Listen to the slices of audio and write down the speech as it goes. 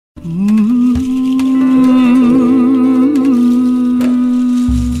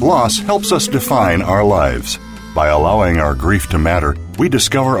Loss helps us define our lives. By allowing our grief to matter, we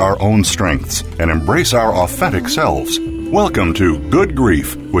discover our own strengths and embrace our authentic selves. Welcome to Good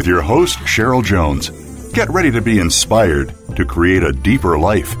Grief with your host, Cheryl Jones. Get ready to be inspired to create a deeper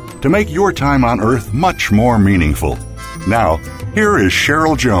life, to make your time on earth much more meaningful. Now, here is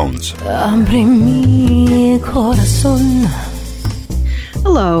Cheryl Jones.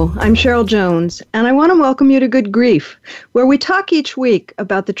 Hello, I'm Cheryl Jones, and I want to welcome you to Good Grief, where we talk each week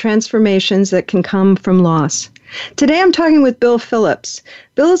about the transformations that can come from loss. Today I'm talking with Bill Phillips.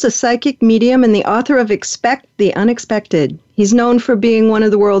 Bill is a psychic medium and the author of Expect the Unexpected. He's known for being one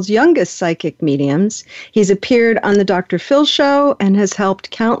of the world's youngest psychic mediums. He's appeared on the Dr. Phil Show and has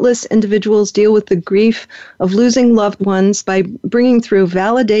helped countless individuals deal with the grief of losing loved ones by bringing through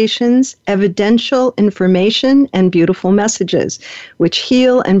validations, evidential information, and beautiful messages, which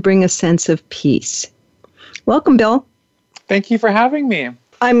heal and bring a sense of peace. Welcome, Bill. Thank you for having me.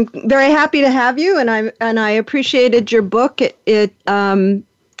 I'm very happy to have you, and I appreciated your book. When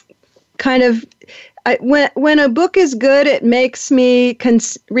a book is good, it makes me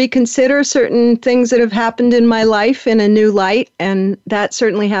reconsider certain things that have happened in my life in a new light, and that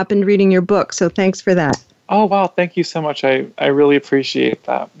certainly happened reading your book. So thanks for that. Oh wow, thank you so much. I really appreciate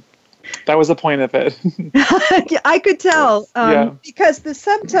that. That was the point of it. I could tell because the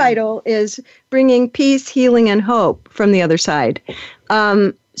subtitle is Bringing Peace, Healing, and Hope from the Other Side.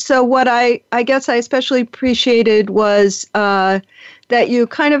 So what I guess I especially appreciated was that you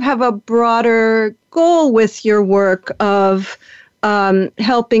kind of have a broader goal with your work of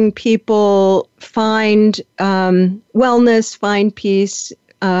helping people find wellness, find peace,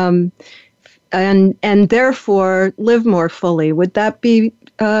 and therefore live more fully. Would that be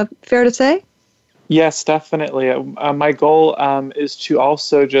fair to say? Yes, definitely. My goal is to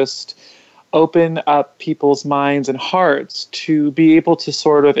also just open up people's minds and hearts to be able to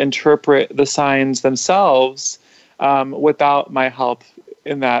sort of interpret the signs themselves without my help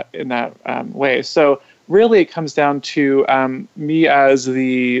in that way. So really it comes down to me as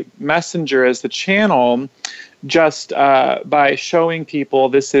the messenger, as the channel, just by showing people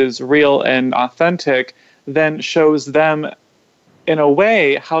this is real and authentic, then shows them in a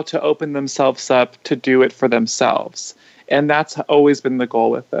way how to open themselves up to do it for themselves. And that's always been the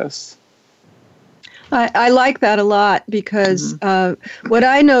goal with this. I like that a lot because what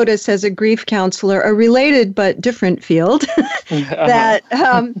I notice as a grief counselor, a related but different field, that,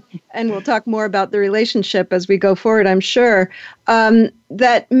 and we'll talk more about the relationship as we go forward, I'm sure,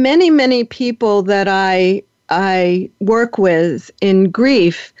 that many people that I work with in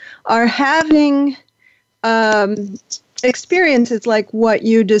grief are having experiences like what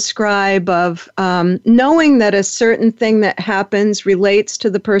you describe of knowing that a certain thing that happens relates to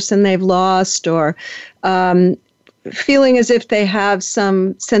the person they've lost, or feeling as if they have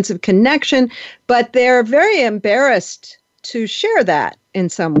some sense of connection, but they're very embarrassed to share that in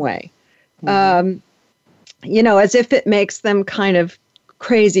some way. As if it makes them kind of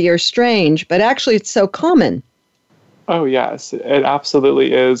crazy or strange, but actually it's so common. Oh, yes, it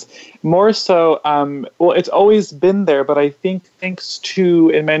absolutely is. More so, it's always been there, but I think thanks to,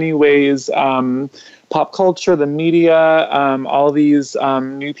 in many ways, pop culture, the media, all these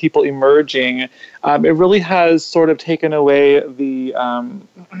new people emerging, it really has sort of taken away the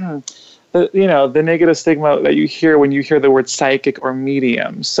negative stigma that you hear when you hear the word psychic or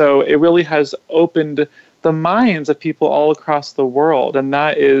medium. So it really has opened the minds of people all across the world, and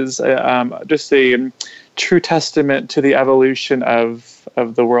that is just a true testament to the evolution of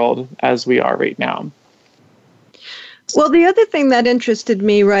the world as we are right now. Well, the other thing that interested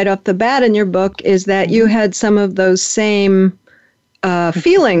me right off the bat in your book is that you had some of those same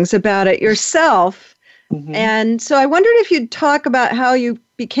feelings about it yourself. Mm-hmm. And so I wondered if you'd talk about how you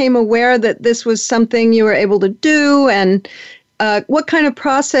became aware that this was something you were able to do, and what kind of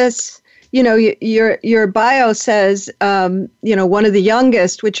process. Your bio says, one of the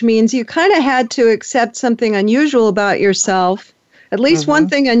youngest, which means you kind of had to accept something unusual about yourself, at least one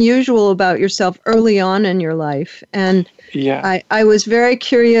thing unusual about yourself early on in your life. And I was very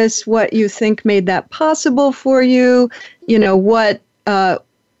curious what you think made that possible for you, what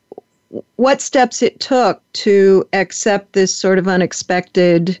steps it took to accept this sort of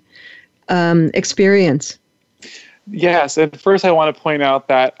unexpected experience. Yes, and first I want to point out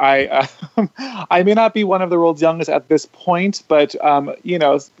that I may not be one of the world's youngest at this point, but a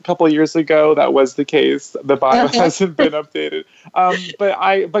couple of years ago that was the case. The bio hasn't been updated,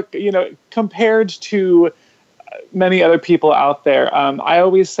 but compared to many other people out there, I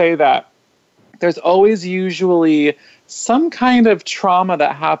always say that there's always usually some kind of trauma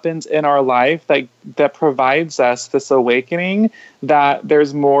that happens in our life that provides us this awakening that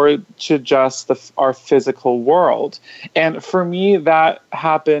there's more to just our physical world. And for me, that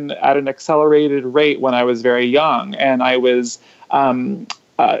happened at an accelerated rate when I was very young. And I was,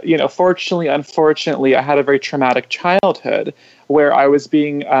 fortunately, unfortunately, I had a very traumatic childhood where I was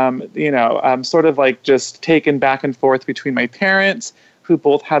being, sort of like just taken back and forth between my parents, who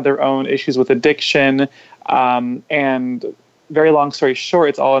both had their own issues with addiction. And very long story short,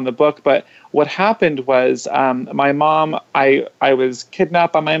 it's all in the book. But what happened was my mom, I was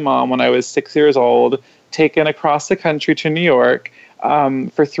kidnapped by my mom when I was 6 years old, taken across the country to New York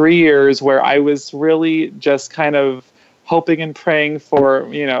for 3 years, where I was really just kind of hoping and praying for,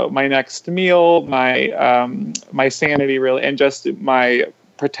 my next meal, my sanity really, and just my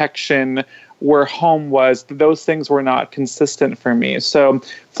protection. Where home was, those things were not consistent for me. So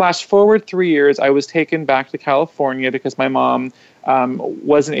flash forward 3 years, I was taken back to California because my mom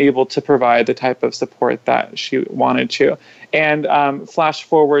wasn't able to provide the type of support that she wanted to. And flash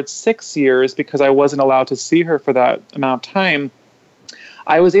forward 6 years, because I wasn't allowed to see her for that amount of time,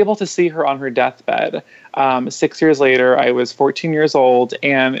 I was able to see her on her deathbed. 6 years later, I was 14 years old.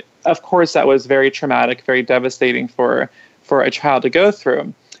 And of course, that was very traumatic, very devastating for a child to go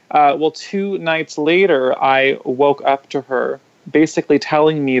through. 2 nights later, I woke up to her basically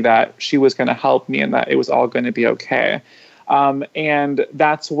telling me that she was going to help me and that it was all going to be okay. And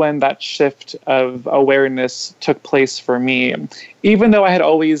that's when that shift of awareness took place for me. Even though I had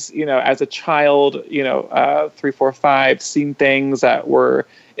always, as a child, 3, 4, 5, seen things that were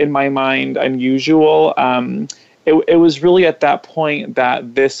in my mind unusual, it was really at that point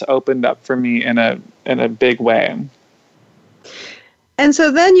that this opened up for me in a big way. And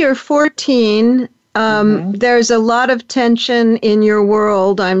so then you're 14. There's a lot of tension in your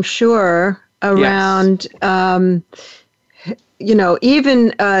world, I'm sure, around,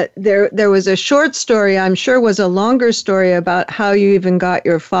 even there was a short story, I'm sure was a longer story about how you even got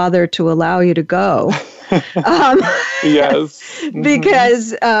your father to allow you to go. Yes.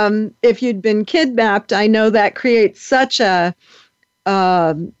 Because if you'd been kidnapped, I know that creates such a,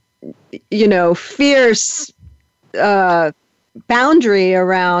 fierce boundary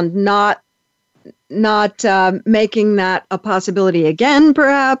around not making that a possibility again,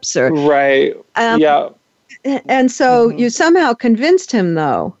 perhaps, or right. Yeah. And so you somehow convinced him,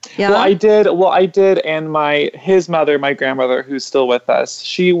 though. Yeah. Well, I did. And his mother, my grandmother, who's still with us,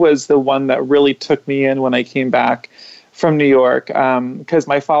 she was the one that really took me in when I came back from New York, because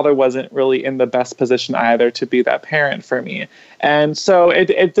my father wasn't really in the best position either to be that parent for me. And so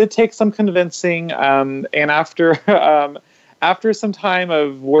it did take some convincing. And after some time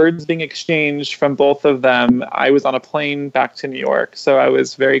of words being exchanged from both of them, I was on a plane back to New York. So I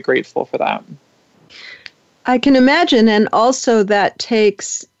was very grateful for that. I can imagine. And also that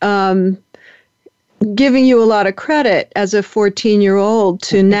takes giving you a lot of credit as a 14-year-old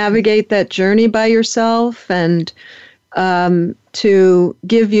to navigate that journey by yourself and to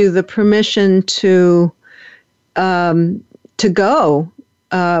give you the permission to go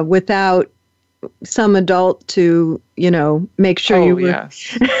without some adult to, make sure you were.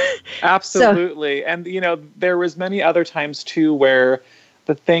 Yes. Absolutely. And, there was many other times too, where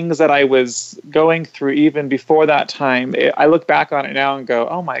the things that I was going through even before that time, I look back on it now and go,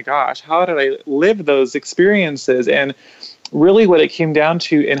 oh my gosh, how did I live those experiences? And really what it came down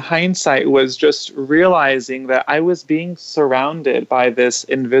to in hindsight was just realizing that I was being surrounded by this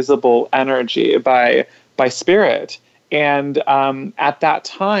invisible energy, by spirit. And at that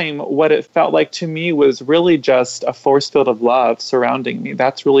time, what it felt like to me was really just a force field of love surrounding me.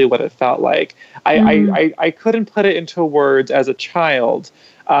 That's really what it felt like. I couldn't put it into words as a child,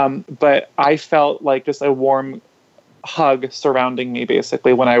 but I felt like just a warm hug surrounding me,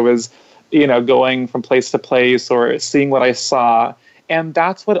 basically, when I was, going from place to place or seeing what I saw. And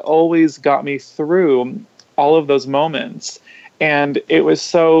that's what always got me through all of those moments. And it was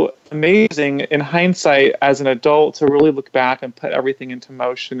so amazing in hindsight as an adult to really look back and put everything into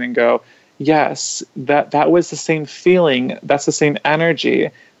motion and go, yes, that was the same feeling. That's the same energy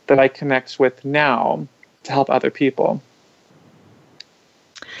that I connect with now to help other people.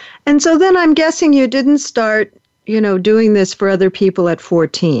 And so then I'm guessing you didn't start, doing this for other people at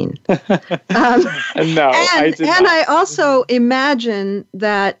 14. No, I did not. And I also imagine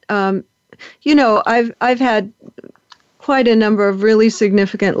that, I've had quite a number of really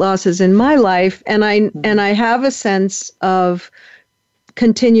significant losses in my life, and I have a sense of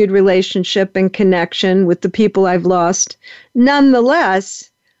continued relationship and connection with the people I've lost.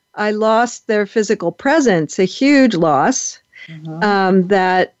 Nonetheless, I lost their physical presence, a huge loss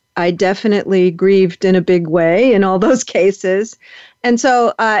that I definitely grieved in a big way in all those cases. And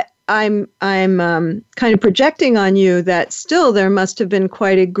so I'm kind of projecting on you that still there must have been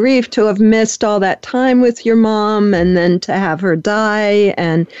quite a grief to have missed all that time with your mom and then to have her die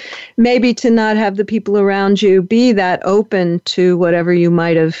and maybe to not have the people around you be that open to whatever you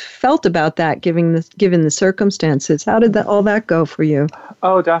might have felt about that given the circumstances. How did all that go for you?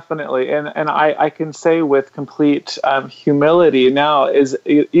 Oh, definitely. And I can say with complete humility now is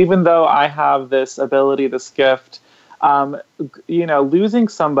even though I have this ability, this gift, losing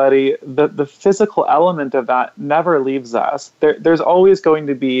somebody, the physical element of that never leaves us. There's always going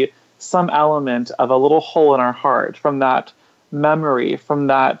to be some element of a little hole in our heart from that memory, from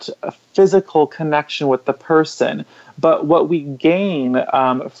that physical connection with the person. But what we gain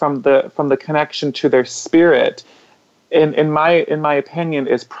from the connection to their spirit, in my opinion,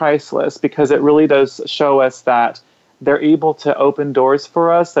 is priceless, because it really does show us that they're able to open doors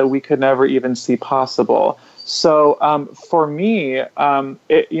for us that we could never even see possible. So for me,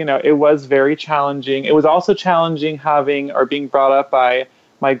 it was very challenging. It was also challenging being brought up by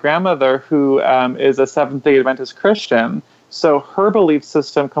my grandmother, who is a Seventh-day Adventist Christian. So her belief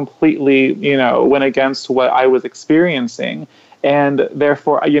system completely, went against what I was experiencing. And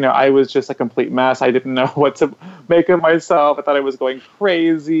therefore, I was just a complete mess. I didn't know what to make of myself. I thought I was going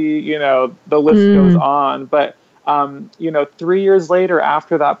crazy. The list goes on. But, 3 years later,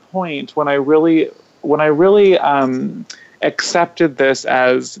 after that point, when I really accepted this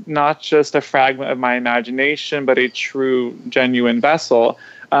as not just a fragment of my imagination, but a true, genuine vessel,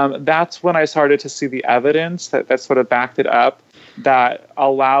 that's when I started to see the evidence that sort of backed it up, that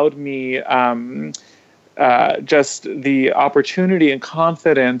allowed me just the opportunity and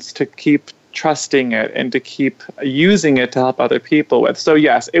confidence to keep trusting it and to keep using it to help other people with. So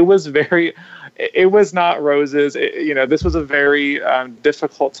yes, it was not roses. This was a very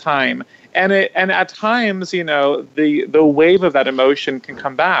difficult time. And at times, the wave of that emotion can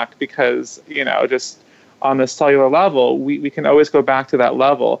come back because, just on the cellular level, we can always go back to that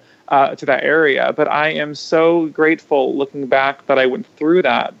level, to that area. But I am so grateful looking back that I went through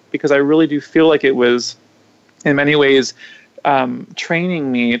that, because I really do feel like it was, in many ways,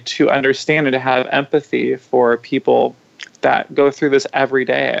 training me to understand and to have empathy for people that go through this every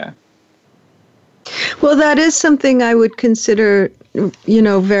day. Well, that is something I would consider,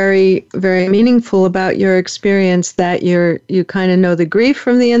 very, very meaningful about your experience, that you kind of know the grief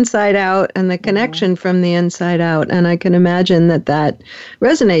from the inside out and the connection from the inside out. And I can imagine that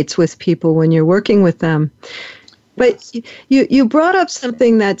resonates with people when you're working with them. But you brought up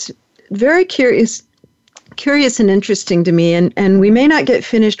something that's very curious and interesting to me, and we may not get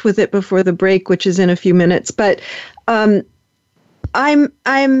finished with it before the break, which is in a few minutes, but I'm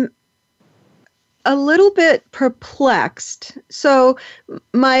a little bit perplexed. So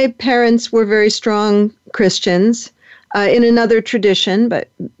my parents were very strong Christians in another tradition, but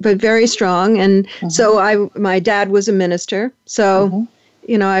very strong. And so my dad was a minister. So,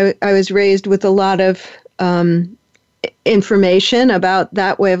 I was raised with a lot of information about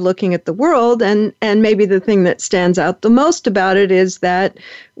that way of looking at the world. And maybe the thing that stands out the most about it is that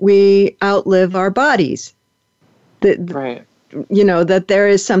we outlive our bodies. Right. That there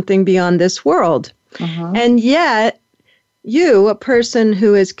is something beyond this world. And yet, you, a person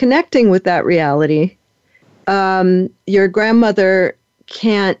who is connecting with that reality, your grandmother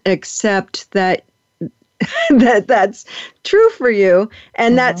can't accept that that's true for you.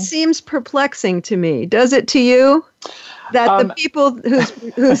 And that seems perplexing to me. Does it to you? That the people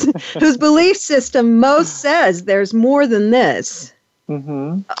whose belief system most says there's more than this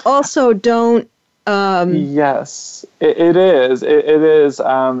also don't. Yes, it is. It is.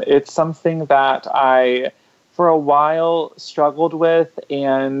 It's something that I, for a while, struggled with,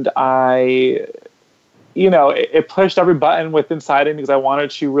 and it pushed every button within inside of me, because I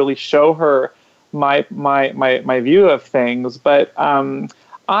wanted to really show her my view of things. But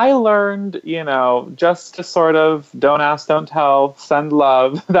I learned, just to sort of don't ask, don't tell, send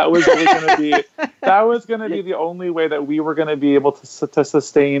love. That was really going to be the only way that we were going to be able to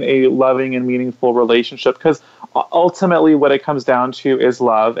sustain a loving and meaningful relationship. Because ultimately, what it comes down to is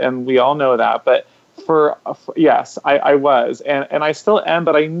love, and we all know that. But yes, I was, and I still am.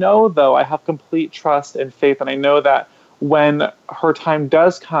 But I know, though, I have complete trust and faith, and I know that when her time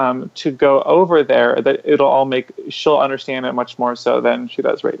does come to go over there, that she'll understand it much more so than she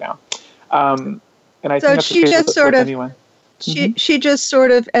does right now. And I so think that's she just sort of, anyone. she just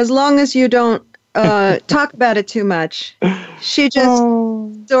sort of, as long as you don't talk about it too much, She just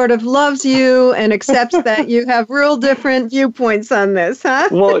sort of loves you and accepts that you have real different viewpoints on this, huh?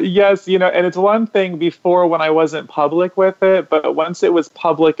 Well, yes, and it's one thing before when I wasn't public with it, but once it was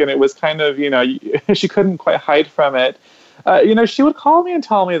public and it was kind of, she couldn't quite hide from it. She would call me and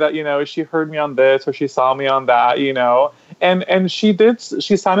tell me that, she heard me on this or she saw me on that, and she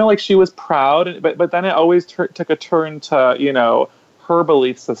sounded like she was proud, but then it always took a turn to, her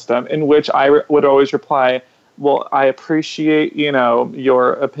belief system, in which I would always reply, well, I appreciate,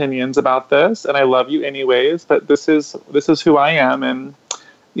 your opinions about this, and I love you anyways, but this is who I am. And,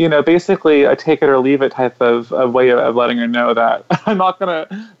 basically a take it or leave it type of way of letting her know that I'm not going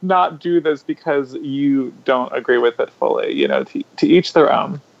to not do this because you don't agree with it fully, to each their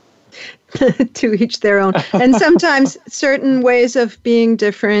own. To each their own. And sometimes certain ways of being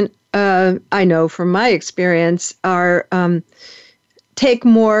different, I know from my experience, are take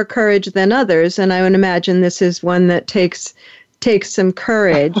more courage than others. And I would imagine this is one that takes some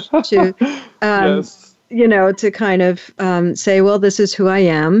courage to, yes. To kind of say, well, this is who I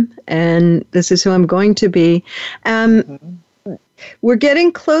am and this is who I'm going to be. We're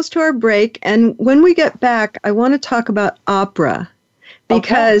getting close to our break. And when we get back, I want to talk about opera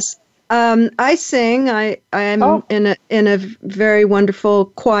because I sing. I am in a very wonderful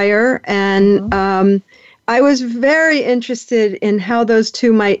choir, and I was very interested in how those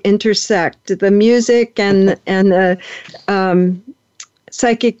two might intersect, the music and the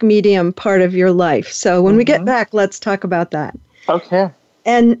psychic medium part of your life. So when we get back, let's talk about that. Okay.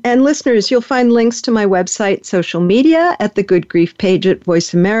 And listeners, you'll find links to my website, social media, at the Good Grief page at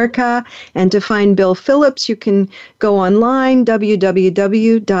Voice America. And to find Bill Phillips, you can go online,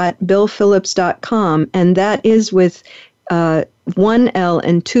 www.billphillips.com. And that is with one L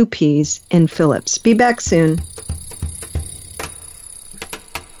and two P's in Phillips. Be back soon.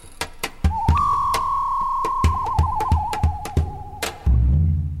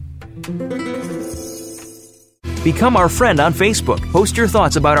 Become our friend on Facebook. Post your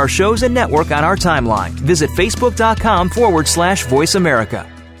thoughts about our shows and network on our timeline. Visit facebook.com/Voice America.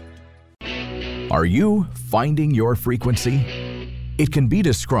 Are you finding your frequency? It can be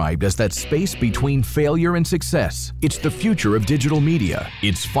described as that space between failure and success. It's the future of digital media.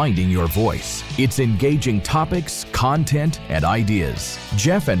 It's finding your voice. It's engaging topics, content, and ideas.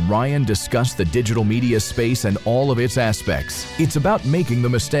 Jeff and Ryan discuss the digital media space and all of its aspects. It's about making the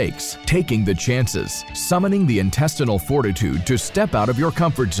mistakes, taking the chances, summoning the intestinal fortitude to step out of your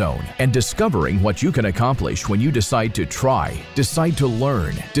comfort zone, and discovering what you can accomplish when you decide to try, decide to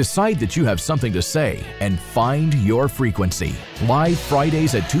learn, decide that you have something to say, and find your frequency. Live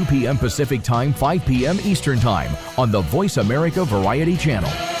Fridays at 2 p.m. Pacific Time, 5 p.m. Eastern Time on the Voice America Variety Channel.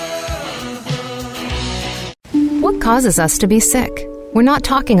 What causes us to be sick? We're not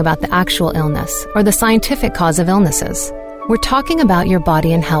talking about the actual illness or the scientific cause of illnesses. We're talking about your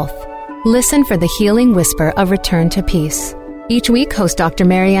body and health. Listen for the healing whisper of return to peace. Each week, host Dr.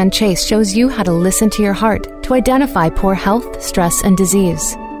 Marianne Chase shows you how to listen to your heart to identify poor health, stress, and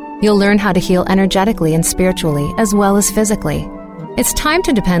disease. You'll learn how to heal energetically and spiritually as well as physically. It's time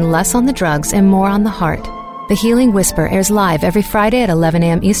to depend less on the drugs and more on the heart. The Healing Whisper airs live every Friday at 11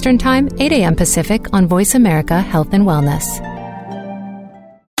 a.m. Eastern Time, 8 a.m. Pacific on Voice America Health and Wellness.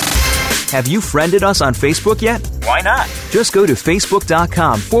 Have you friended us on Facebook yet? Why not? Just go to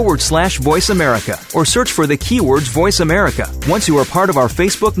facebook.com/Voice America or search for the keywords Voice America. Once you are part of our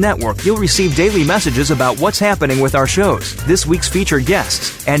Facebook network, you'll receive daily messages about what's happening with our shows, this week's featured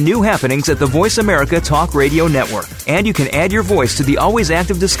guests, and new happenings at the Voice America Talk Radio Network. And you can add your voice to the always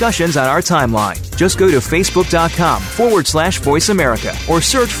active discussions on our timeline. Just go to facebook.com/Voice America or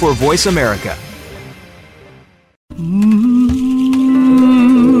search for Voice America.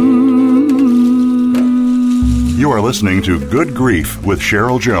 You are listening to Good Grief with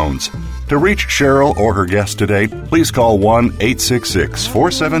Cheryl Jones. To reach Cheryl or her guest today, please call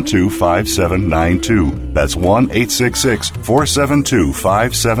 1-866-472-5792. That's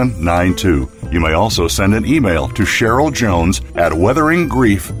 1-866-472-5792. You may also send an email to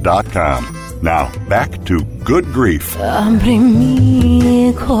CherylJones@weatheringgrief.com. Now, back to Good Grief.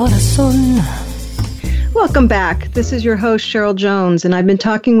 Welcome back. This is your host, Cheryl Jones, and I've been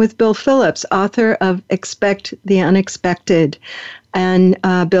talking with Bill Phillips, author of Expect the Unexpected. And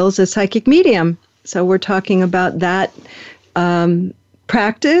Bill's a psychic medium. So we're talking about that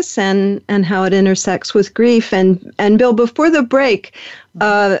practice and how it intersects with grief. And Bill, before the break,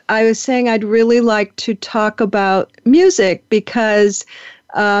 I was saying I'd really like to talk about music because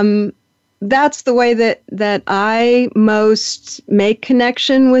that's the way that I most make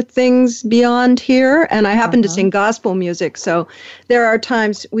connection with things beyond here. And I happen to sing gospel music. So there are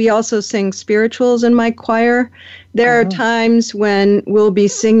times we also sing spirituals in my choir. There are times when we'll be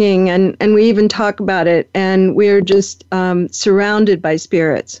singing and we even talk about it and we're just surrounded by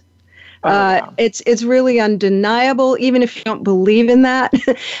spirits. It's really undeniable, even if you don't believe in that.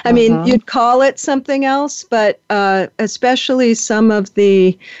 I mean, you'd call it something else, but especially some of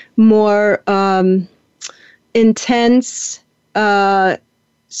the more intense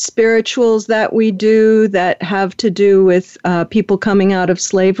spirituals that we do that have to do with people coming out of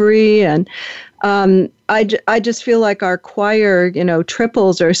slavery. And I just feel like our choir,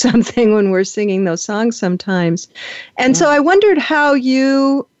 triples or something when we're singing those songs sometimes. And so I wondered how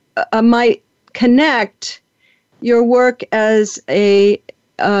you might connect your work as a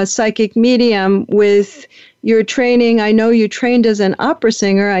psychic medium with your training. I know you trained as an opera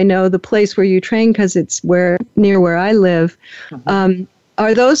singer. I know the place where you trained because it's near where I live.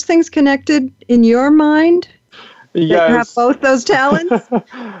 Are those things connected in your mind? Yes. That you have both those talents?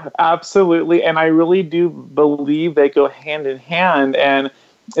 Absolutely. And I really do believe they go hand in hand. And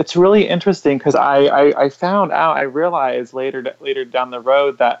it's really interesting because I found out, I realized later down the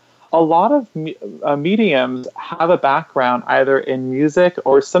road that a lot of mediums have a background either in music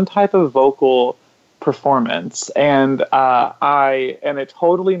or some type of vocal performance. And it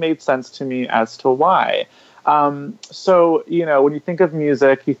totally made sense to me as to why. So, when you think of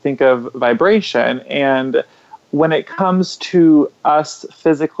music, you think of vibration. And when it comes to us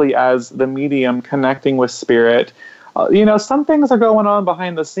physically as the medium connecting with spirit, some things are going on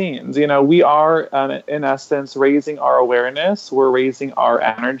behind the scenes. We are, in essence, raising our awareness. We're raising our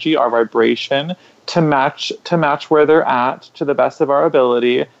energy, our vibration to match where they're at to the best of our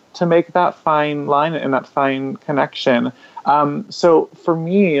ability to make that fine line and that fine connection. So for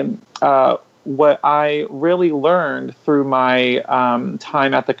me, what I really learned through my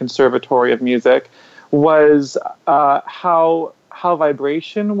time at the Conservatory of Music was how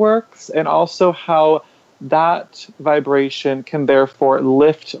vibration works, and also how that vibration can therefore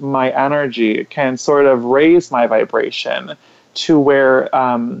lift my energy, can sort of raise my vibration to where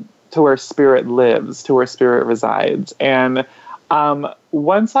spirit lives, to where spirit resides. And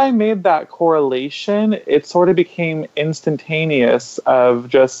once I made that correlation, it sort of became instantaneous of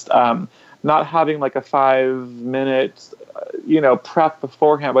just not having like a 5-minute, prep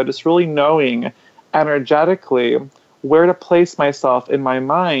beforehand, but just really knowing energetically where to place myself in my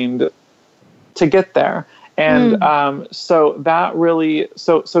mind to get there. And so that really,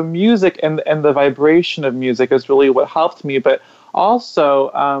 so music and the vibration of music is really what helped me. But also,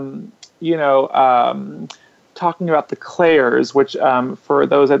 talking about the clairs, which for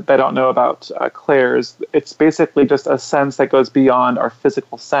those that don't know about clairs, it's basically just a sense that goes beyond our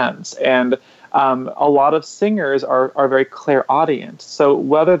physical sense. And a lot of singers are very clairaudient. So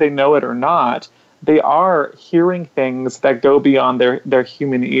whether they know it or not, they are hearing things that go beyond their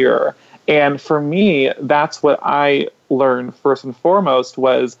human ear. And for me, that's what I learned first and foremost,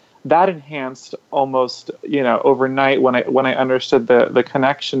 was that enhanced almost, overnight when I understood the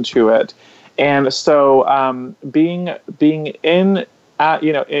connection to it. And so being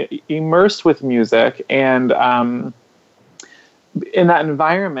immersed with music and in that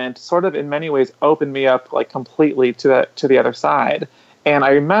environment sort of in many ways opened me up like completely to the other side. And I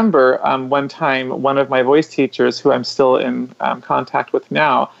remember one time, one of my voice teachers, who I'm still in contact with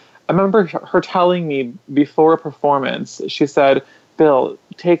now, I remember her telling me before a performance, she said, "Bill,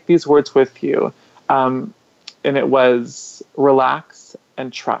 take these words with you." And it was relax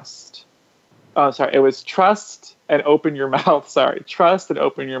and trust. Oh, sorry. It was trust and open your mouth. Sorry. Trust and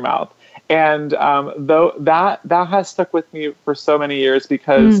open your mouth. And though that has stuck with me for so many years,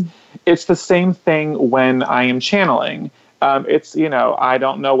 because it's the same thing when I am channeling. It's, I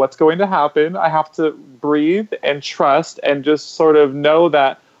don't know what's going to happen. I have to breathe and trust and just sort of know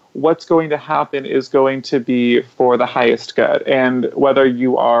that what's going to happen is going to be for the highest good. And whether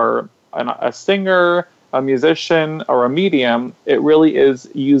you are a singer, a musician, or a medium, it really is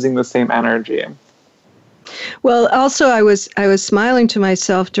using the same energy. Well, also, I was smiling to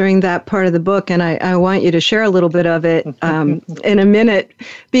myself during that part of the book, and I want you to share a little bit of it in a minute,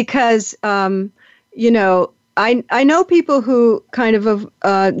 because, I know people who kind of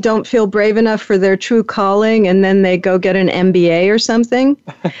don't feel brave enough for their true calling, and then they go get an MBA or something.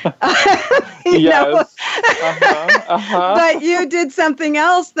 Yes. But you did something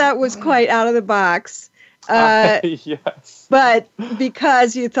else that was quite out of the box. Yes. But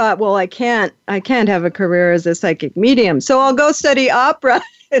because you thought, well, I can't have a career as a psychic medium, so I'll go study opera.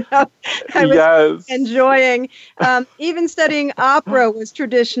 I was Yes. enjoying. Even studying opera was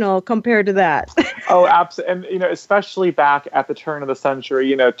traditional compared to that. Oh, absolutely. And, especially back at the turn of the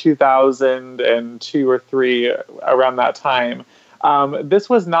century, 2002 or 3, around that time, this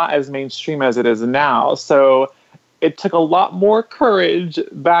was not as mainstream as it is now. So it took a lot more courage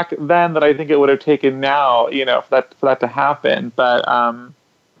back then that I think it would have taken now, for that to happen. But,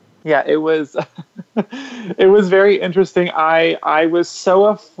 yeah, it was it was very interesting. I was so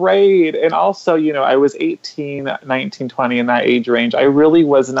afraid. And also, I was 18, 19, 20 in that age range. I really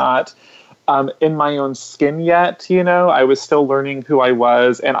was not in my own skin yet. I was still learning who I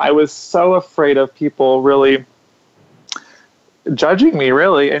was. And I was so afraid of people really judging me,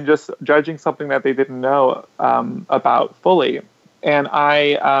 really, and just judging something that they didn't know about fully. And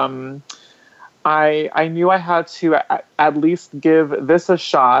I knew I had to at least give this a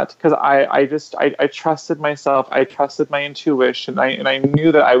shot, because I trusted myself. I trusted my intuition. And I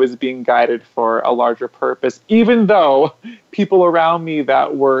knew that I was being guided for a larger purpose, even though people around me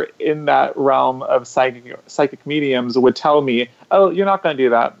that were in that realm of psychic mediums would tell me, oh, you're not going to do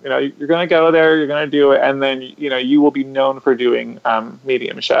that. You're going to go there, you're going to do it. And then, you will be known for doing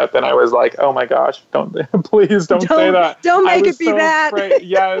mediumship. And I was like, oh my gosh, please don't say that. Don't make it be so that. Afraid.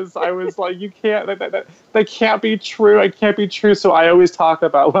 Yes. I was like, you can't, that can't be true. It can't be true. So I always talk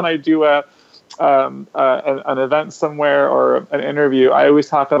about, when I do an event somewhere or an interview, I always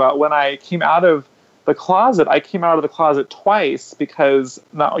talk about when I came out of the closet. I came out of the closet twice, because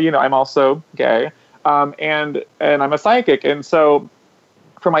now, I'm also gay, and I'm a psychic. And so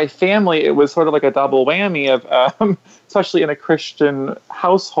for my family, it was sort of like a double whammy of, especially in a Christian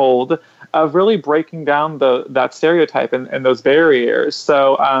household, of really breaking down that stereotype and those barriers.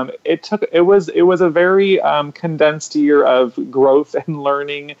 So it was a very condensed year of growth and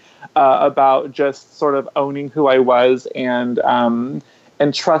learning about just sort of owning who I was, and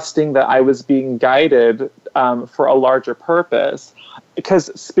trusting that I was being guided for a larger purpose. Because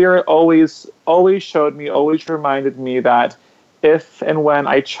Spirit always showed me, always reminded me that if and when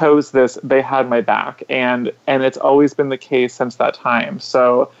I chose this, they had my back, and it's always been the case since that time.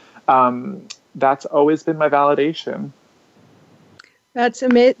 So that's always been my validation. That's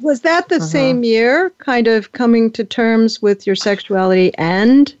amazing. Was that the same year, kind of coming to terms with your sexuality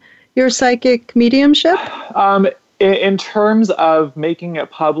and your psychic mediumship? In terms of making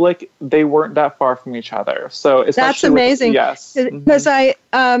it public, they weren't that far from each other. So that's amazing. Yes, because I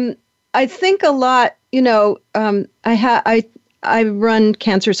think a lot. I run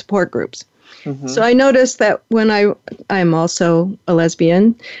cancer support groups. Mm-hmm. So I noticed that when I'm also a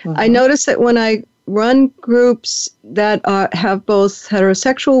lesbian, I noticed that when I run groups that have both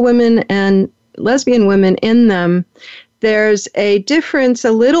heterosexual women and lesbian women in them, there's a difference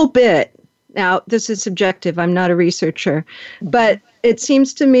a little bit. Now, this is subjective. I'm not a researcher, but it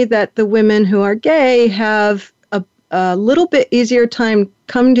seems to me that the women who are gay have a little bit easier time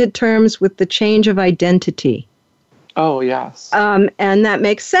coming to terms with the change of identity. Oh, yes. And that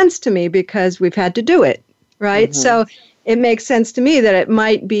makes sense to me because we've had to do it, right? Mm-hmm. So it makes sense to me that it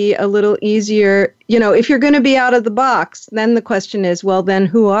might be a little easier. If you're going to be out of the box, then the question is, well, then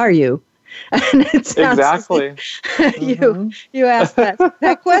who are you? And it sounds exactly. You asked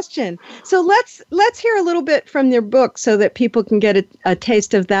that question. So let's hear a little bit from your book so that people can get a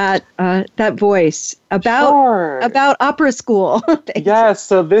taste of that voice about opera school. Yes.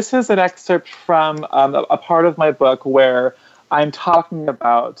 So this is an excerpt from a part of my book where I'm talking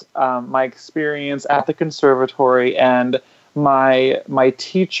about my experience at the conservatory and my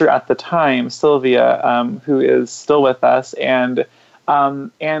teacher at the time, Sylvia, who is still with us, and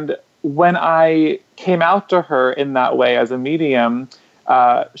when I came out to her in that way as a medium,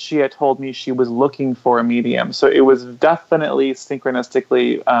 she had told me she was looking for a medium. So it was definitely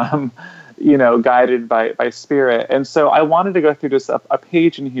synchronistically, guided by Spirit. And so I wanted to go through just a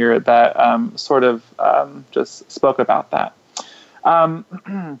page in here that sort of just spoke about that.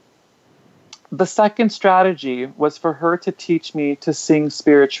 The second strategy was for her to teach me to sing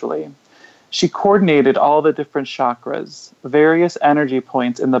spiritually. She coordinated all the different chakras, various energy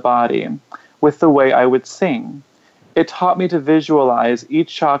points in the body, with the way I would sing. It taught me to visualize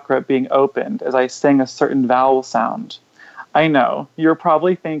each chakra being opened as I sang a certain vowel sound. I know, you're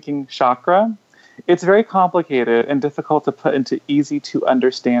probably thinking, chakra? It's very complicated and difficult to put into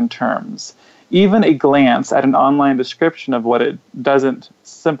easy-to-understand terms. Even a glance at an online description of what it doesn't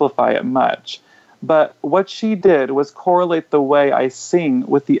simplify it much. But what she did was correlate the way I sing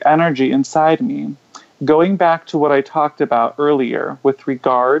with the energy inside me, going back to what I talked about earlier with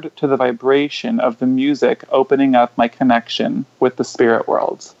regard to the vibration of the music opening up my connection with the spirit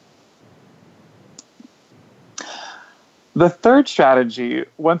worlds. The third strategy,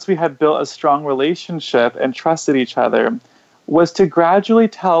 once we had built a strong relationship and trusted each other, was to gradually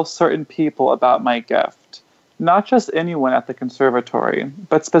tell certain people about my gift. Not just anyone at the conservatory,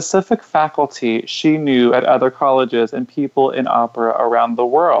 but specific faculty she knew at other colleges and people in opera around the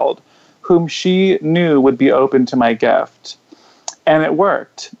world, whom she knew would be open to my gift. And it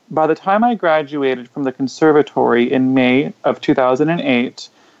worked. By the time I graduated from the conservatory in May of 2008,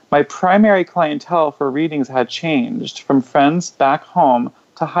 my primary clientele for readings had changed from friends back home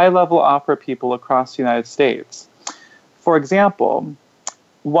to high-level opera people across the United States. For example,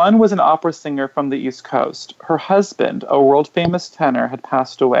 one was an opera singer from the East Coast. Her husband, a world-famous tenor, had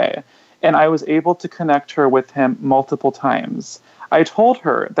passed away, and I was able to connect her with him multiple times. I told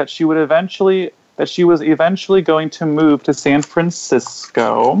her that she was eventually going to move to San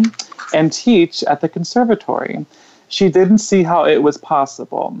Francisco and teach at the conservatory. She didn't see how it was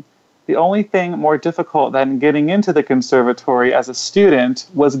possible. The only thing more difficult than getting into the conservatory as a student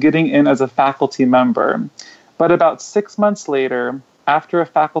was getting in as a faculty member. But about 6 months later, after a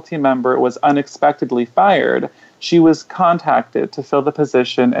faculty member was unexpectedly fired, she was contacted to fill the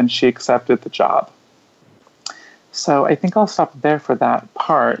position and she accepted the job. So I think I'll stop there for that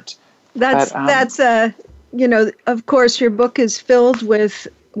part. Of course, your book is filled with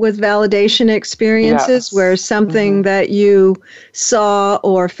validation experiences, where something that you saw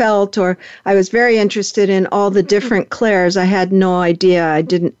or felt, or I was very interested in all the different clairs. I had no idea.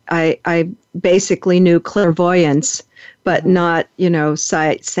 I basically knew clairvoyance, but not,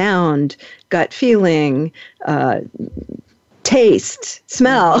 sight, sound, gut feeling, taste,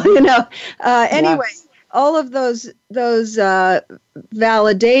 smell, anyway. All of those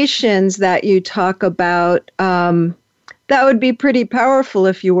validations that you talk about, that would be pretty powerful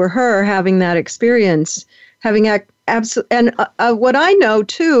if you were her, having that experience, having absolute. And what I know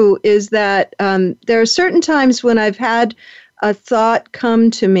too is that there are certain times when I've had a thought come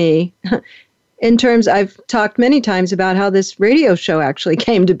to me. I've talked many times about how this radio show actually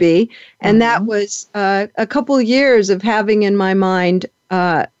came to be, and that was a couple years of having in my mind.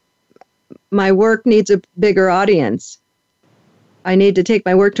 My work needs a bigger audience. I need to take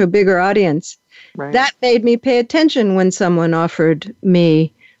my work to a bigger audience. Right. That made me pay attention when someone offered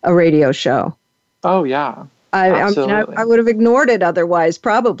me a radio show. Oh, yeah. Absolutely. I would have ignored it otherwise,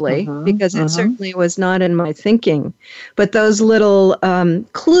 probably, because it certainly was not in my thinking. But those little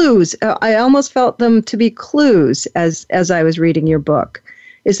clues, I almost felt them to be clues as I was reading your book.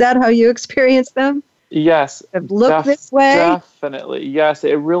 Is that how you experienced them? Yes. Look this way? Definitely. Yes.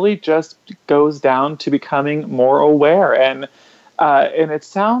 It really just goes down to becoming more aware. And it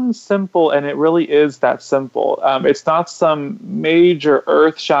sounds simple, and it really is that simple. It's not some major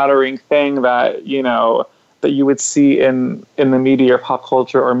earth-shattering thing that, that you would see in the media or pop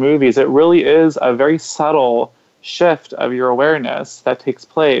culture or movies. It really is a very subtle shift of your awareness that takes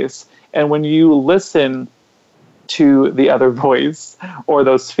place. And when you listen to the other voice or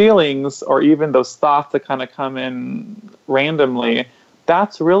those feelings or even those thoughts that kind of come in randomly,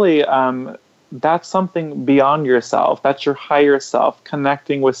 that's really that's something beyond yourself. That's your higher self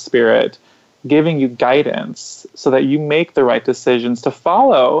connecting with spirit, giving you guidance so that you make the right decisions to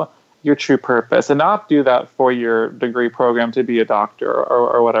follow your true purpose and not do that for your degree program to be a doctor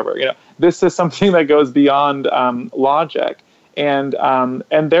or whatever. This is something that goes beyond logic. And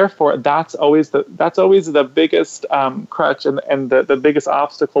therefore, that's always the biggest crutch and the biggest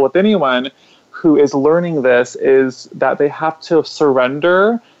obstacle with anyone who is learning this is that they have to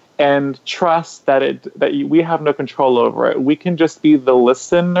surrender and trust that we have no control over it. We can just be the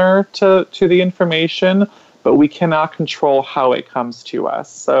listener to the information, but we cannot control how it comes to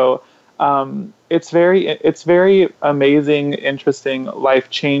us. So it's very amazing, interesting,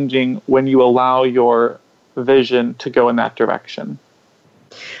 life-changing when you allow your vision to go in that direction.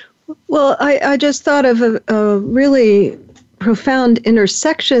 Well, I just thought of a really profound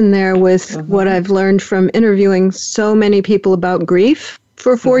intersection there with what I've learned from interviewing so many people about grief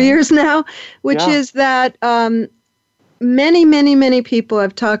for 4 years now, which is that many, many, many people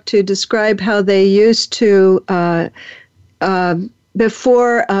I've talked to describe how they used to,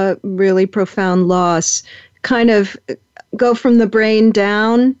 before a really profound loss, kind of go from the brain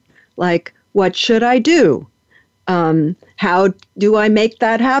down, like, what should I do? How do I make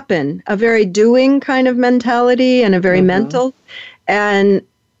that happen? A very doing kind of mentality and a very mental. And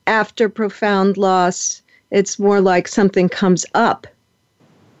after profound loss, it's more like something comes up.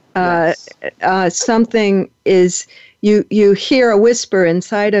 Something is, you hear a whisper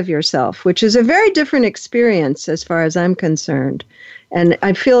inside of yourself, which is a very different experience as far as I'm concerned. And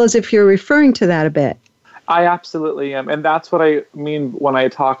I feel as if you're referring to that a bit. I absolutely am. And that's what I mean when I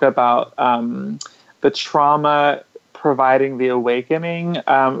talk about the trauma providing the awakening.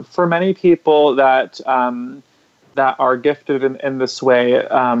 For many people that are gifted in this way,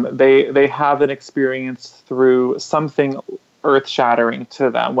 they have an experience through something earth-shattering to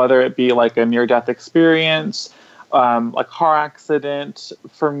them, whether it be like a near-death experience, a car accident.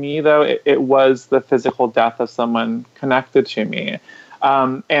 For me, though, it was the physical death of someone connected to me.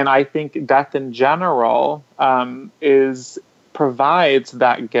 And I think death in general provides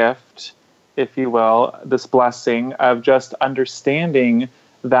that gift, if you will, this blessing of just understanding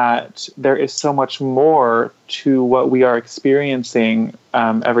that there is so much more to what we are experiencing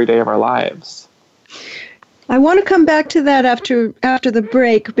every day of our lives. I want to come back to that after the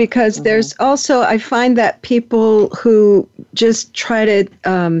break, because there's also, I find that people who just try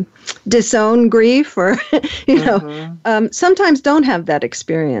to disown grief or, sometimes don't have that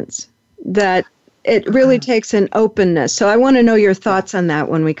experience, that it really takes an openness. So I want to know your thoughts on that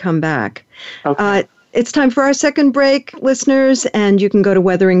when we come back. Okay. It's time for our second break, listeners, and you can go to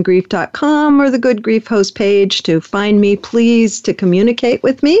weatheringgrief.com or the Good Grief host page to find me, please, to communicate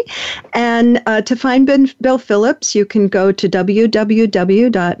with me. And to find Bill Phillips, you can go to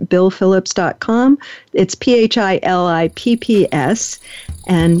www.billphillips.com. It's PHILIPPS,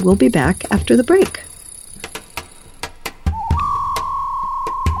 and we'll be back after the break.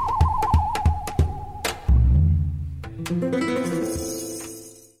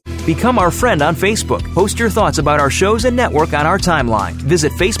 Become our friend on Facebook. Post your thoughts about our shows and network on our timeline.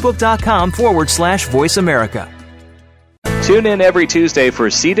 Visit facebook.com/Voice America. Tune in every Tuesday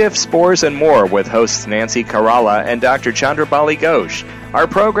for C. diff, spores, and more with hosts Nancy Kerala and Dr. Chandrabali Ghosh. Our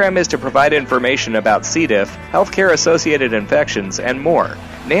program is to provide information about C. diff, healthcare-associated infections, and more.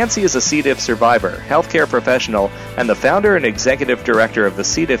 Nancy is a C. diff survivor, healthcare professional, and the founder and executive director of the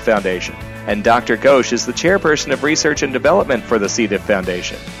C. diff Foundation. And Dr. Ghosh is the chairperson of research and development for the C. diff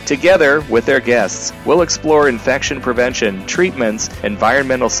Foundation. Together, with their guests, we'll explore infection prevention, treatments,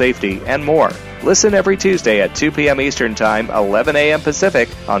 environmental safety, and more. Listen every Tuesday at 2 p.m. Eastern Time, 11 a.m. Pacific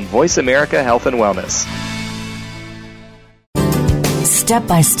on Voice America Health and Wellness. Step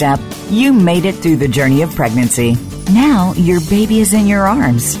by step, you made it through the journey of pregnancy. Now your baby is in your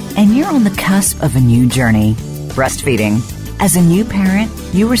arms, and you're on the cusp of a new journey, breastfeeding. As a new parent,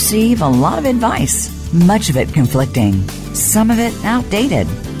 you receive a lot of advice, much of it conflicting, some of it outdated.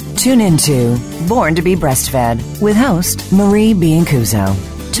 Tune into Born to be Breastfed with host Marie Biancuzzo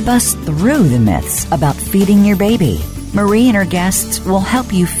to bust through the myths about feeding your baby. Marie and her guests will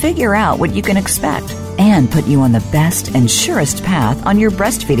help you figure out what you can expect and put you on the best and surest path on your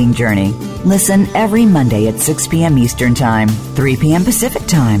breastfeeding journey. Listen every Monday at 6 p.m. Eastern Time, 3 p.m. Pacific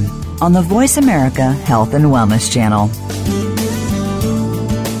Time on the Voice America Health and Wellness Channel.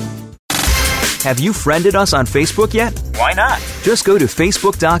 Have you friended us on Facebook yet? Why not? Just go to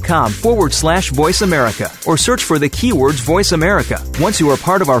facebook.com/Voice America or search for the keywords Voice America. Once you are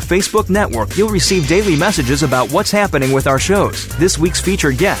part of our Facebook network, you'll receive daily messages about what's happening with our shows, this week's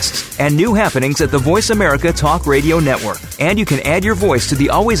featured guests, and new happenings at the Voice America Talk Radio Network. And you can add your voice to the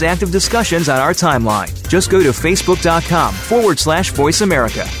always active discussions on our timeline. Just go to facebook.com/Voice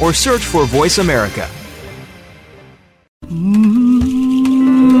America or search for Voice America.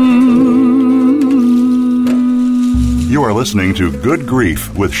 You are listening to Good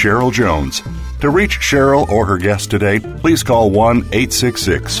Grief with Cheryl Jones. To reach Cheryl or her guest today, please call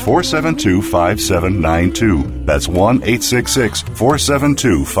 1-866-472-5792. That's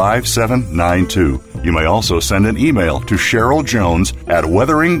 1-866-472-5792. You may also send an email to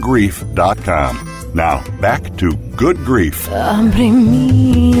CherylJones@weatheringgrief.com. Now, back to Good Grief.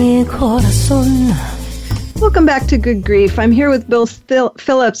 Welcome back to Good Grief. I'm here with Bill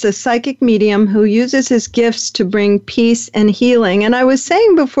Phillips, a psychic medium who uses his gifts to bring peace and healing. And I was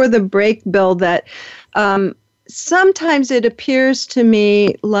saying before the break, Bill, that sometimes it appears to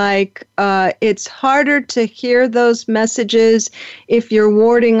me like it's harder to hear those messages if you're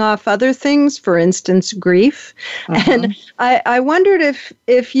warding off other things, for instance, grief. And I wondered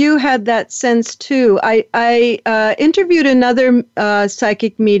if you had that sense too. I interviewed another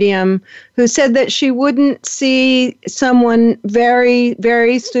psychic medium who said that she wouldn't see someone very,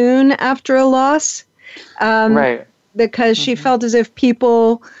 very soon after a loss. Right. Because she felt as if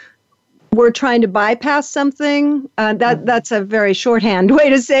people were trying to bypass something. That's a very shorthand way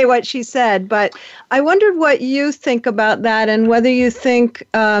to say what she said. But I wondered what you think about that and whether you think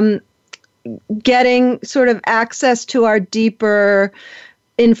getting sort of access to our deeper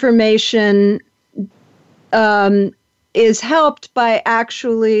information is helped by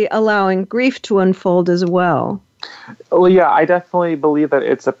actually allowing grief to unfold as well. Well, yeah, I definitely believe that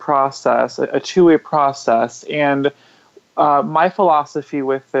it's a process, a two-way process. And my philosophy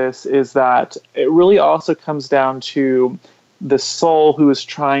with this is that it really also comes down to the soul who is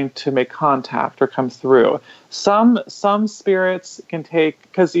trying to make contact or come through. Some spirits can take,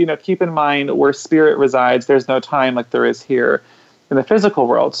 because, keep in mind where spirit resides, there's no time like there is here in the physical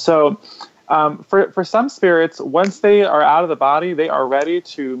world. So for some spirits, once they are out of the body, they are ready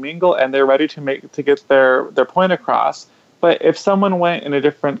to mingle and they're ready to get their point across. But if someone went in a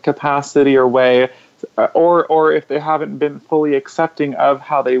different capacity or way, or if they haven't been fully accepting of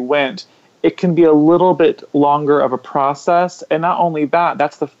how they went, it can be a little bit longer of a process. And not only that,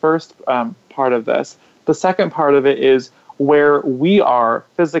 that's the first part of this. The second part of it is where we are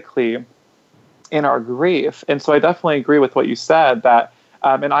physically in our grief. And so I definitely agree with what you said, that,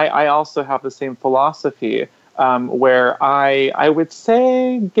 and I also have the same philosophy, where I would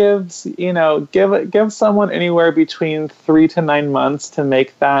say give someone anywhere between 3 to 9 months to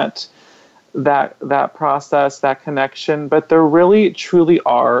make that process, that connection. But there really truly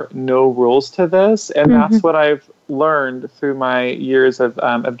are no rules to this. And that's what I've learned through my years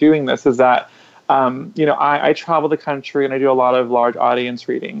of doing this, is that, I travel the country and I do a lot of large audience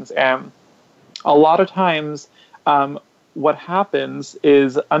readings. And a lot of times what happens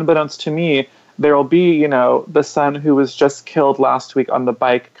is, unbeknownst to me, there will be, the son who was just killed last week on the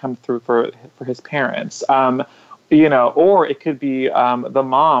bike come through for his parents. Or it could be the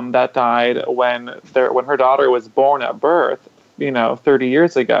mom that died when her daughter was born at birth, 30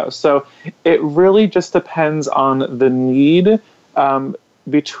 years ago. So it really just depends on the need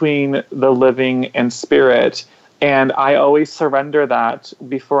between the living and spirit. And I always surrender that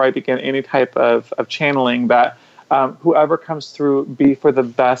before I begin any type of channeling, that whoever comes through be for the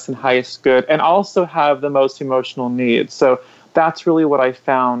best and highest good, and also have the most emotional needs. So that's really what I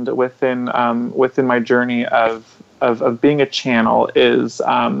found within my journey of being a channel, is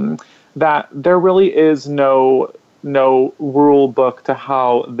that there really is no rule book to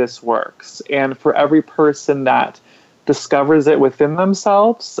how this works. And for every person that discovers it within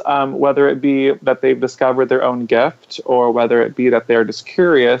themselves, whether it be that they've discovered their own gift, or whether it be that they're just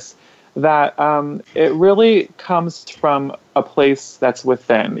curious, that it really comes from a place that's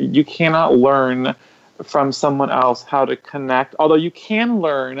within. You cannot learn from someone else how to connect, although you can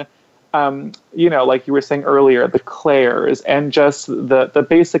learn, like you were saying earlier, the clairs and just the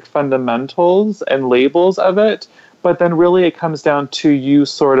basic fundamentals and labels of it. But then really it comes down to you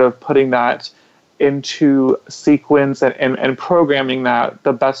sort of putting that into sequence and programming that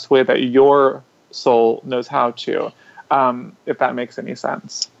the best way that your soul knows how to, if that makes any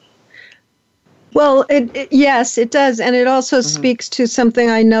sense. Well, yes, it does. And it also speaks to something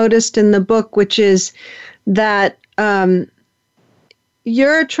I noticed in the book, which is that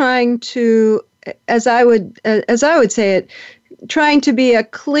you're trying to, as I would say it, trying to be a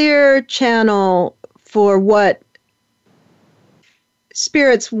clear channel for what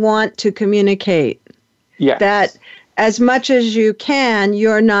spirits want to communicate. Yes. That as much as you can,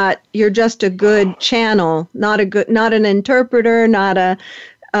 you're just a good channel, not an interpreter,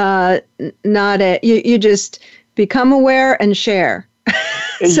 you just become aware and share.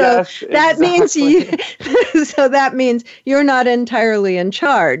 So yes, that exactly. that means you're not entirely in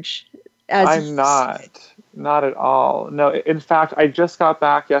charge. I'm not at all. No, in fact, I just got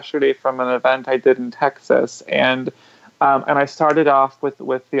back yesterday from an event I did in Texas, and I started off with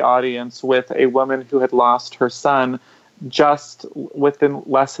the audience with a woman who had lost her son just within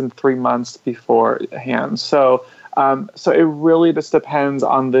less than 3 months beforehand. So it really just depends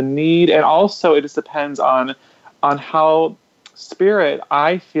on the need, and also it just depends on how spirit,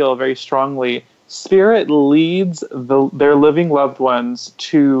 I feel very strongly, spirit leads their living loved ones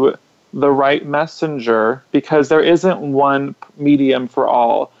to the right messenger, because there isn't one medium for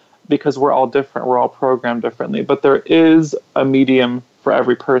all, because we're all different, we're all programmed differently. But there is a medium for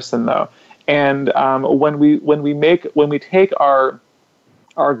every person, though. And when we take our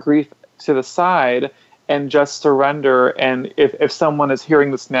grief to the side and just surrender, and if someone is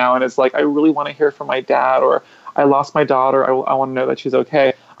hearing this now and is like, I really want to hear from my dad, or I lost my daughter, I want to know that she's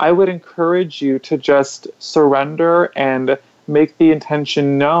okay, I would encourage you to just surrender and make the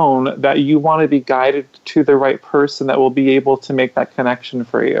intention known that you want to be guided to the right person that will be able to make that connection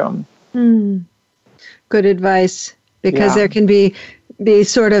for you. Good advice, because there can be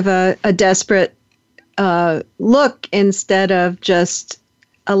sort of a desperate look, instead of just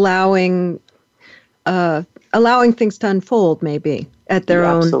allowing things to unfold, maybe at their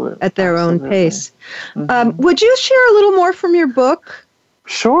own pace. Would you share a little more from your book?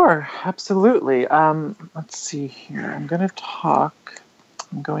 Sure, absolutely. Let's see here. I'm going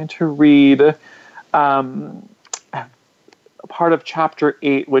to read part of chapter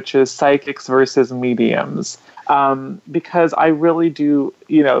 8, which is psychics versus mediums. because I really do,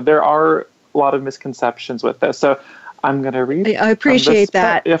 there are a lot of misconceptions with this. So I'm going to read. I appreciate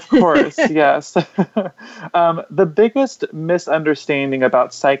that. Of course, yes. The biggest misunderstanding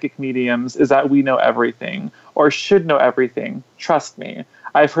about psychic mediums is that we know everything or should know everything. Trust me.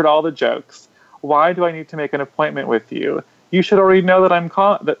 I've heard all the jokes. Why do I need to make an appointment with you? You should already know that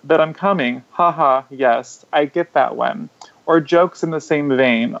I'm coming. Haha, yes, I get that one. Or jokes in the same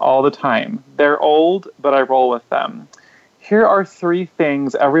vein all the time. They're old, but I roll with them. Here are 3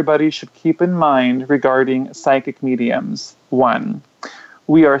 things everybody should keep in mind regarding psychic mediums. 1,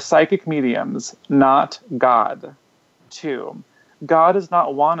 we are psychic mediums, not God. 2, God does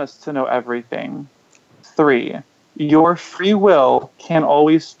not want us to know everything. 3, your free will can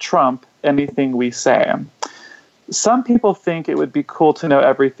always trump anything we say. Some people think it would be cool to know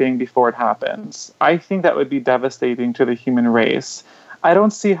everything before it happens. I think that would be devastating to the human race. I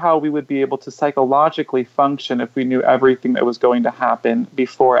don't see how we would be able to psychologically function if we knew everything that was going to happen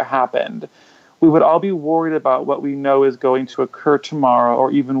before it happened. We would all be worried about what we know is going to occur tomorrow,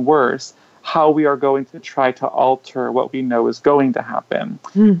 or even worse, how we are going to try to alter what we know is going to happen.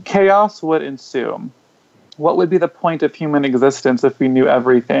 Chaos would ensue. What would be the point of human existence if we knew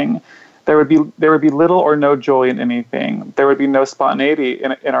everything? There would be little or no joy in anything. There would be no spontaneity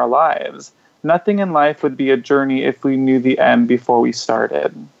in our lives. Nothing in life would be a journey if we knew the end before we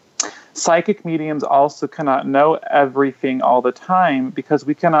started. Psychic mediums also cannot know everything all the time because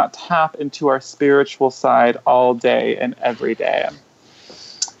we cannot tap into our spiritual side all day and every day.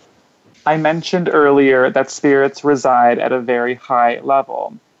 I mentioned earlier that spirits reside at a very high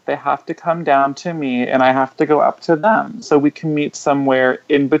level. They have to come down to me and I have to go up to them so we can meet somewhere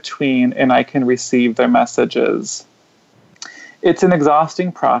in between and I can receive their messages. It's an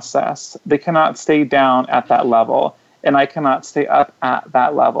exhausting process. They cannot stay down at that level, and I cannot stay up at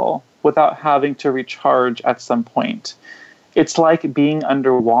that level without having to recharge at some point. It's like being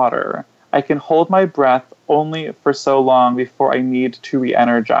underwater. I can hold my breath only for so long before I need to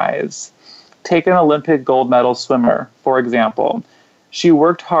re-energize. Take an Olympic gold medal swimmer, for example. She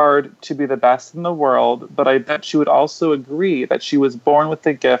worked hard to be the best in the world, but I bet she would also agree that she was born with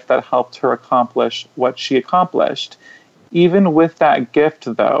a gift that helped her accomplish what she accomplished. Even with that gift,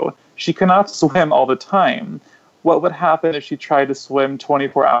 though, she cannot swim all the time. What would happen if she tried to swim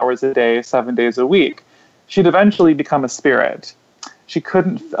 24 hours a day, 7 days a week? She'd eventually become a spirit. She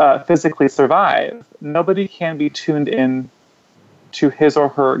couldn't physically survive. Nobody can be tuned in to his or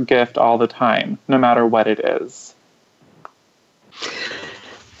her gift all the time, no matter what it is.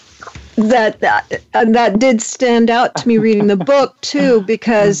 That did stand out to me reading the book too,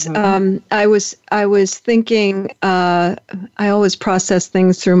 because I was thinking I always process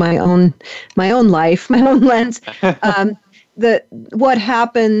things through my own life, my own lens. What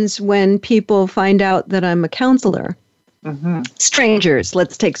happens when people find out that I'm a counselor? Strangers,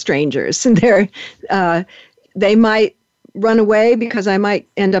 let's take strangers, and they might run away because I might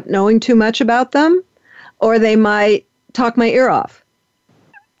end up knowing too much about them, or they might talk my ear off.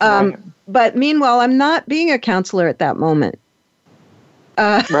 Right. But meanwhile, I'm not being a counselor at that moment.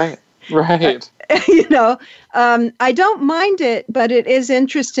 Right. I don't mind it, but it is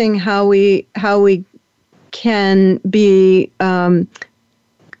interesting how we can be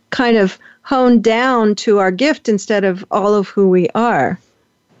kind of honed down to our gift instead of all of who we are.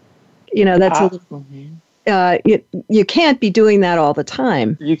 That's you can't be doing that all the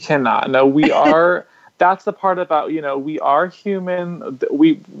time. You cannot. No, we are. That's the part about, we are human.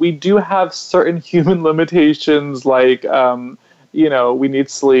 We do have certain human limitations, like, we need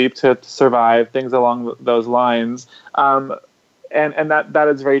sleep to survive, things along those lines. And that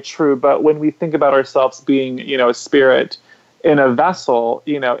is very true. But when we think about ourselves being, a spirit in a vessel,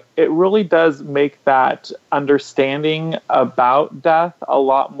 it really does make that understanding about death a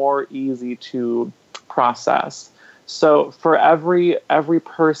lot more easy to process. So for every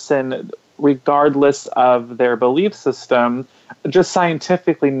person, regardless of their belief system, just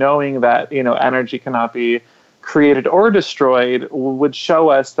scientifically knowing that, energy cannot be created or destroyed would show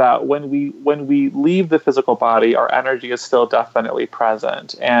us that when we leave the physical body, our energy is still definitely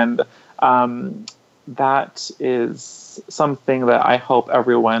present. And that is something that I hope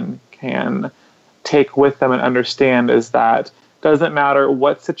everyone can take with them and understand, is that doesn't matter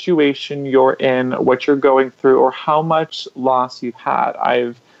what situation you're in, what you're going through, or how much loss you've had.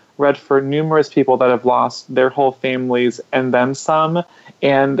 I've read for numerous people that have lost their whole families and then some,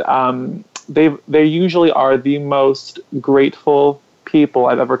 and they usually are the most grateful people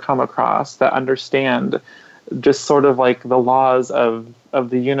I've ever come across that understand just sort of like the laws of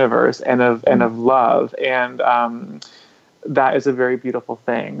the universe and of love, and that is a very beautiful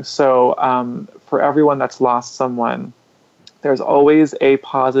thing. So for everyone that's lost someone, there's always a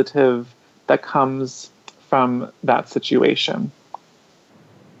positive that comes from that situation.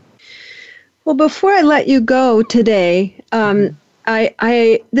 Well, before I let you go today,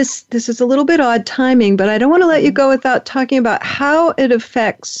 this is a little bit odd timing, but I don't want to let you go without talking about how it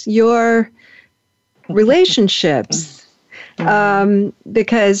affects your relationships,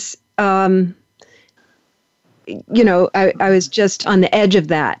 because I was just on the edge of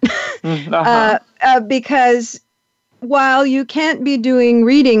that, because while you can't be doing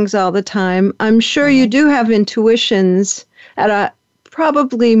readings all the time, I'm sure you do have intuitions at a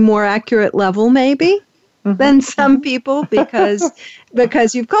probably more accurate level, maybe, than some people, because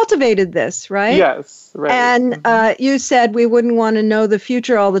you've cultivated this, right? Yes, right. And you said we wouldn't want to know the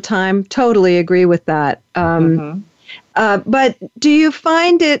future all the time. Totally agree with that. But do you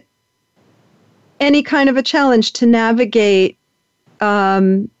find it any kind of a challenge to navigate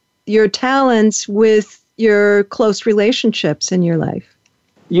your talents with your close relationships in your life?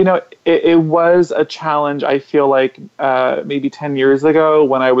 It was a challenge, I feel like, maybe 10 years ago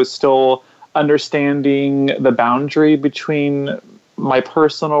when I was still understanding the boundary between my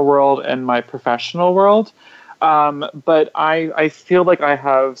personal world and my professional world. But I feel like I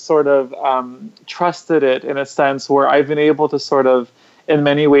have sort of trusted it in a sense where I've been able to sort of, in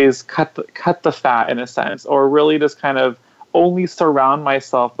many ways, cut the fat in a sense, or really just kind of only surround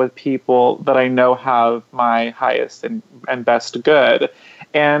myself with people that I know have my highest and best good.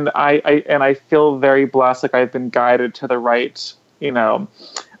 And I feel very blessed, like I've been guided to the right, the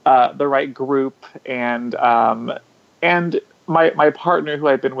right group, and my partner, who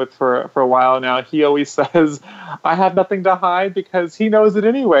I've been with for a while now, he always says I have nothing to hide because he knows it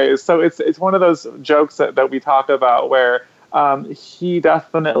anyways. So it's one of those jokes that we talk about where he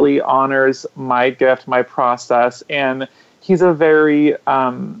definitely honors my gift, my process, and he's a very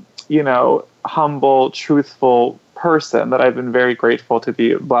humble, truthful person that I've been very grateful to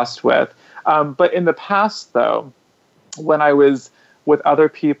be blessed with. But in the past, though, when I was with other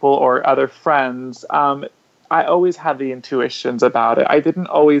people or other friends, I always had the intuitions about it. I didn't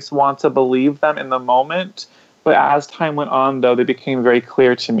always want to believe them in the moment, but as time went on, though, they became very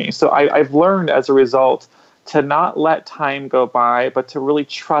clear to me. So I've learned as a result to not let time go by, but to really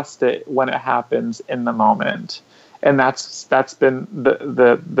trust it when it happens in the moment. And that's been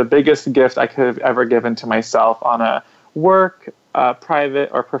the biggest gift I could have ever given to myself on a work, private,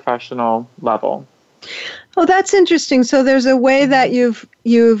 or professional level. Oh, that's interesting. So there's a way that you've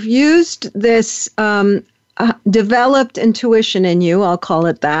used this developed intuition in you, I'll call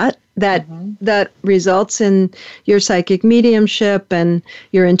it that results in your psychic mediumship and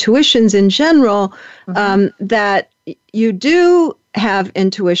your intuitions in general, that you do have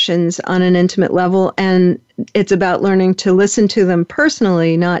intuitions on an intimate level, and it's about learning to listen to them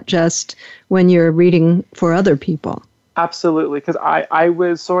personally, not just when you're reading for other people. Absolutely, because I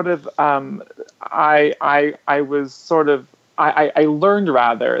learned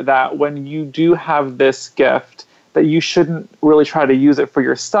rather that when you do have this gift, that you shouldn't really try to use it for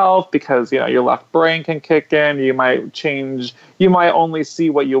yourself, because your left brain can kick in. You might only see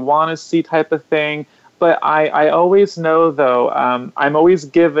what you want to see, type of thing. But I always know, though, I'm always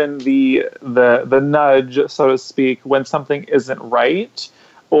given the nudge, so to speak, when something isn't right,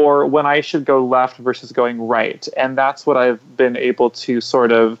 or when I should go left versus going right. And that's what I've been able to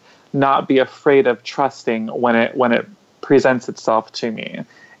sort of not be afraid of trusting when it presents itself to me.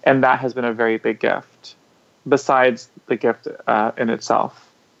 And that has been a very big gift, besides the gift in itself.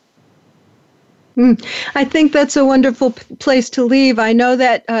 I think that's a wonderful place to leave. I know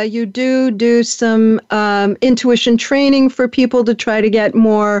that you do some intuition training for people to try to get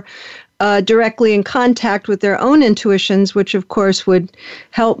more directly in contact with their own intuitions, which of course would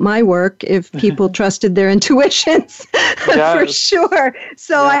help my work if people trusted their intuitions for sure.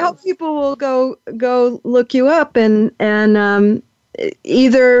 So I hope people will go look you up and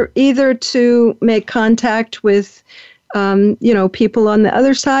either to make contact with people on the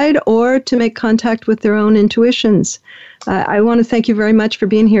other side, or to make contact with their own intuitions. I want to thank you very much for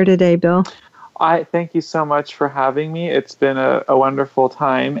being here today, Bill. I thank you so much for having me. It's been a wonderful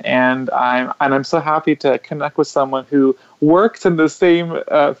time, and I'm so happy to connect with someone who works in the same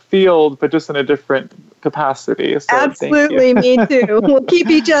field, but just in a different capacity. So absolutely, me too. We'll keep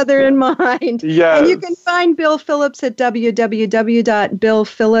each other in mind. Yes. And you can find Bill Phillips at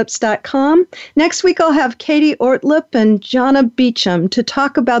www.billphillips.com. Next week, I'll have Katie Ortlipp and Jonna Beecham to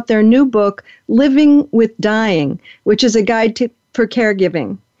talk about their new book, Living with Dying, which is a guide for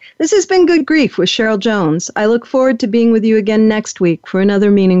caregiving. This has been Good Grief with Cheryl Jones. I look forward to being with you again next week for another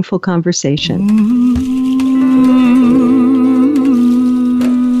meaningful conversation.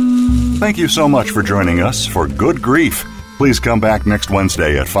 Thank you so much for joining us for Good Grief. Please come back next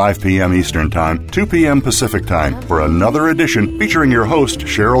Wednesday at 5 p.m. Eastern Time, 2 p.m. Pacific Time for another edition featuring your host,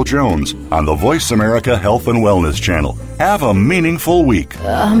 Cheryl Jones, on the Voice America Health and Wellness Channel. Have a meaningful week.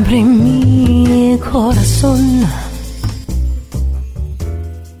 Abre mi corazón.